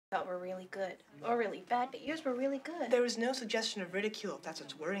thought were really good, or really bad, but yours were really good. There was no suggestion of ridicule, if that's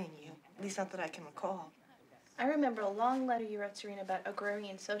what's worrying you. At least not that I can recall. I remember a long letter you wrote Serena about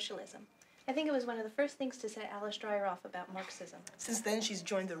agrarian socialism. I think it was one of the first things to set Alice Dreyer off about Marxism. Since then, she's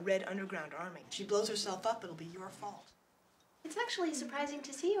joined the Red Underground Army. If she blows herself up, it'll be your fault. It's actually surprising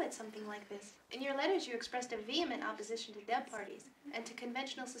to see you at something like this. In your letters, you expressed a vehement opposition to deb parties and to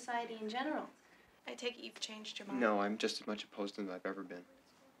conventional society in general. I take it you've changed your mind. No, I'm just as much opposed to them as I've ever been.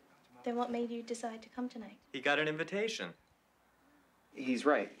 Then what made you decide to come tonight? He got an invitation. He's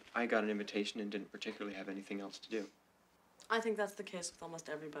right. I got an invitation and didn't particularly have anything else to do. I think that's the case with almost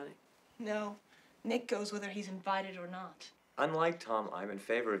everybody. No, Nick goes whether he's invited or not. Unlike Tom, I'm in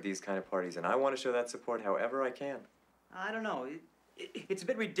favor of these kind of parties, and I want to show that support however I can. I don't know. It's a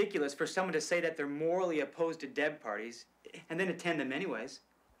bit ridiculous for someone to say that they're morally opposed to deb parties and then attend them anyways.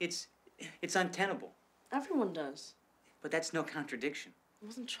 It's untenable. Everyone does. But that's no contradiction. I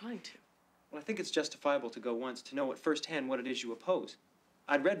wasn't trying to. Well, I think it's justifiable to go once to know at firsthand what it is you oppose.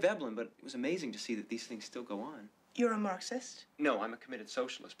 I'd read Veblen, but it was amazing to see that these things still go on. You're a Marxist? No, I'm a committed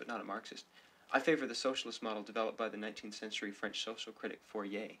socialist, but not a Marxist. I favor the socialist model developed by the 19th century French social critic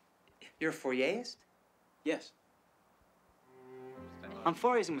Fourier. You're a Fourierist? Yes.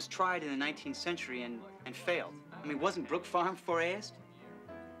 Fourierism was tried in the 19th century and failed. I mean, wasn't Brook Farm Fourierist?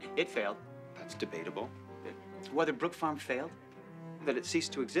 It failed. That's debatable. Whether Brook Farm failed? That it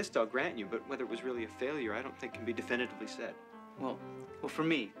ceased to exist, I'll grant you, but whether it was really a failure, I don't think can be definitively said. Well, for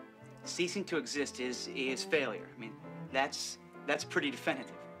me, ceasing to exist is failure. I mean, that's pretty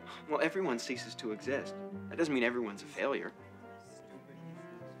definitive. Well, everyone ceases to exist. That doesn't mean everyone's a failure.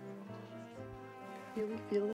 Really feel